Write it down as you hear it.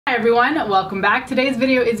Hi everyone, welcome back. Today's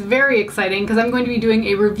video is very exciting because I'm going to be doing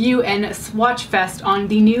a review and swatch fest on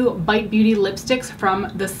the new Bite Beauty lipsticks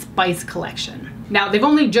from the Spice collection. Now, they've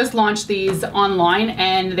only just launched these online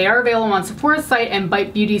and they are available on Sephora's site and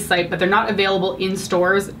Bite Beauty's site, but they're not available in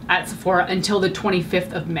stores at Sephora until the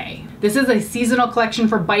 25th of May. This is a seasonal collection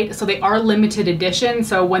for Bite, so they are limited edition,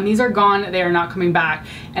 so when these are gone, they are not coming back.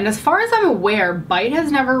 And as far as I'm aware, Bite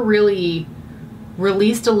has never really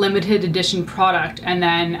released a limited edition product and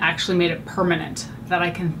then actually made it permanent that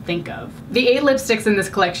I can think of. The 8 lipsticks in this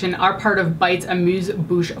collection are part of Bite's Amuse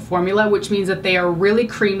Bouche formula, which means that they are really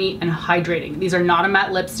creamy and hydrating. These are not a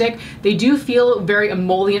matte lipstick. They do feel very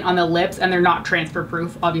emollient on the lips and they're not transfer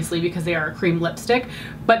proof, obviously, because they are a cream lipstick,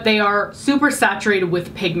 but they are super saturated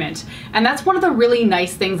with pigment. And that's one of the really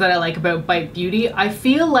nice things that I like about Bite Beauty. I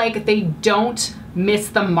feel like they don't miss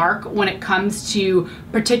the mark when it comes to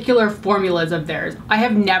particular formulas of theirs. I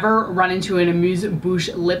have never run into an Amuse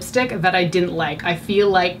Bouche lipstick that I didn't like. I feel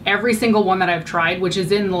like every single one that I've tried, which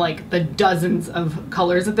is in like the dozens of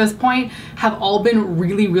colors at this point, have all been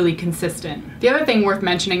really, really consistent. The other thing worth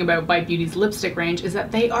mentioning about Bite Beauty's lipstick range is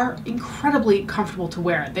that they are incredibly comfortable to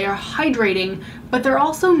wear. They are hydrating, but they're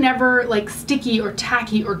also never like sticky or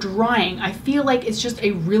tacky or drying. I feel like it's just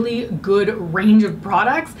a really good range of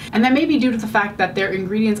products, and that may be due to the fact that their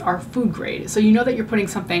ingredients are food grade, so you know that you're putting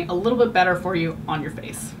something a little bit better for you on your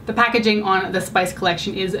face. The packaging on the Spice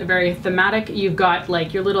collection is very thematic. You've got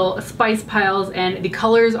like your little spice piles, and the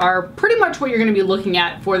colors are pretty much what you're going to be looking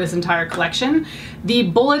at for this entire collection. The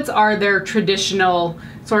bullets are their traditional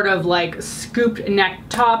sort of like scooped neck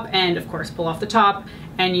top, and of course pull off the top,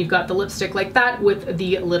 and you've got the lipstick like that with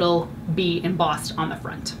the little bee embossed on the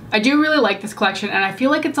front. I do really like this collection and I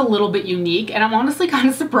feel like it's a little bit unique, and I'm honestly kind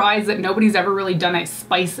of surprised that nobody's ever really done a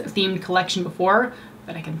spice themed collection before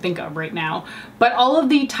that I can think of right now. But all of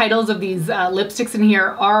the titles of these lipsticks in here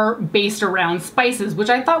are based around spices, which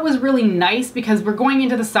I thought was really nice because we're going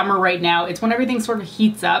into the summer right now. It's when everything sort of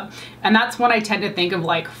heats up, and that's when I tend to think of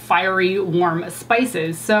like fiery, warm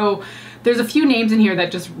spices. So there's a few names in here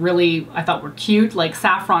that just really I thought were cute, like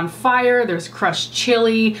Saffron Fire, there's Crushed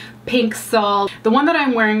Chili, Pink Salt. The one that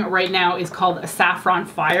I'm wearing right now is called Saffron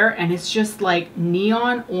Fire, and it's just like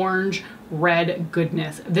neon orange red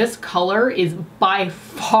goodness. This color is by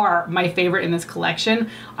far my favorite in this collection.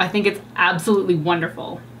 I think it's absolutely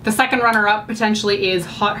wonderful. The second runner-up potentially is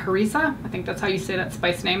Hot Harissa. I think that's how you say that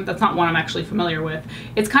spice name. That's not one I'm actually familiar with.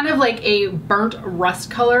 It's kind of like a burnt rust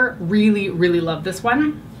color. Really, really love this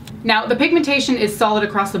one. Now, the pigmentation is solid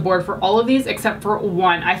across the board for all of these except for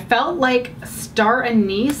one. I felt like Star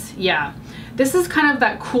Anise, yeah. This is kind of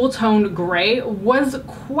that cool toned gray, was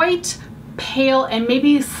quite pale and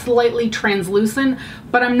maybe slightly translucent,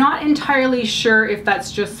 but I'm not entirely sure if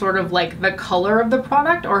that's just sort of like the color of the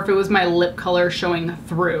product or if it was my lip color showing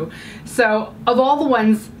through. So of all the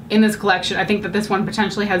ones in this collection, I think that this one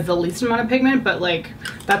potentially has the least amount of pigment, but like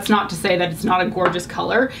that's not to say that it's not a gorgeous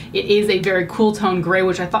color. It is a very cool tone gray,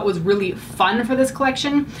 which I thought was really fun for this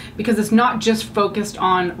collection because it's not just focused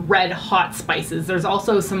on red hot spices. There's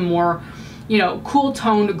also some more, you know, cool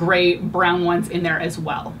toned gray brown ones in there as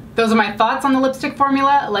well. Those are my thoughts on the lipstick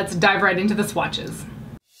formula. Let's dive right into the swatches.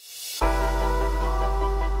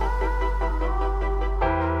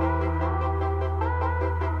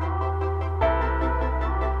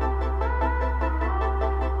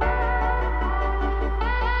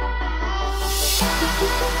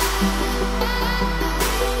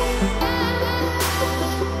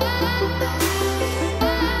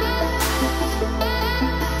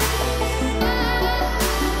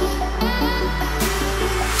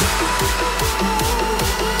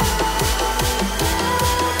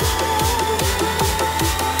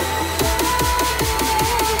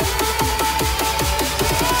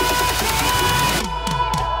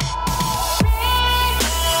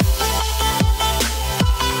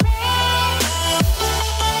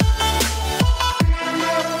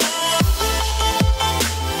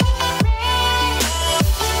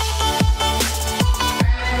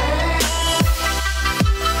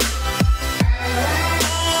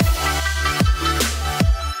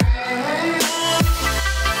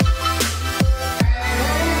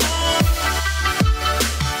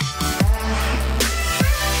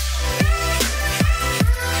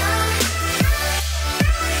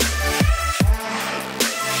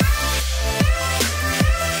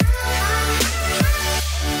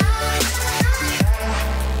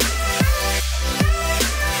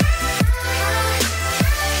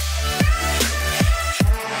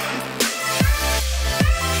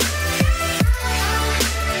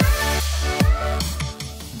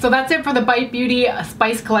 that's it for the Bite Beauty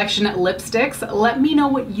Spice Collection lipsticks. Let me know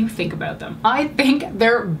what you think about them. I think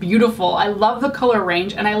they're beautiful. I love the color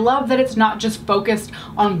range, and I love that it's not just focused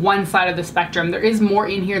on one side of the spectrum. There is more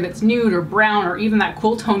in here that's nude or brown or even that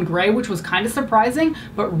cool tone gray, which was kind of surprising,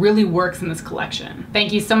 but really works in this collection.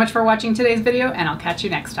 Thank you so much for watching today's video, and I'll catch you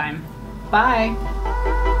next time. Bye.